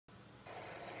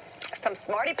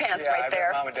some smarty pants Yeah, right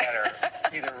there. Mom and Dad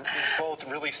are either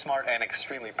both really smart and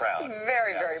extremely proud.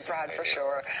 Very, very proud for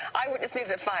sure. Eyewitness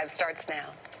News at 5 starts now.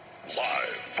 Live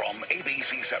from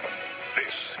ABC-7,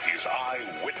 this is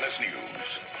Eyewitness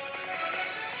News.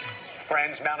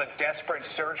 Friends mount a desperate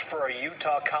search for a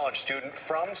Utah college student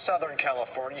from Southern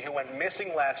California who went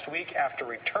missing last week after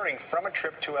returning from a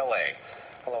trip to L.A.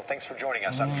 Hello, thanks for joining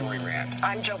us. I'm Jory Rand.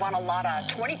 I'm Giovanna Lotta.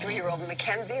 23-year-old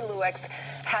Mackenzie Luex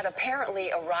had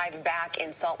apparently arrived back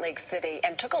in Salt Lake City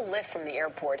and took a lift from the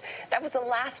airport. That was the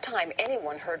last time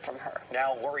anyone heard from her.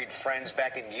 Now worried friends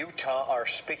back in Utah are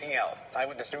speaking out.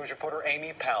 Eyewitness News reporter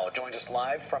Amy Powell joins us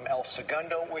live from El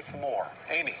Segundo with more.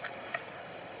 Amy.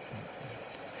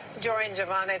 Jory and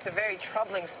Giovanna, it's a very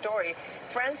troubling story.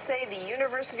 Friends say the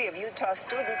University of Utah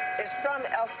student is from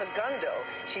El Segundo.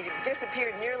 She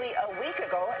disappeared nearly a week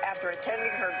ago after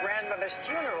attending her grandmother's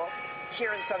funeral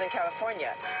here in Southern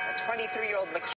California. A 23-year-old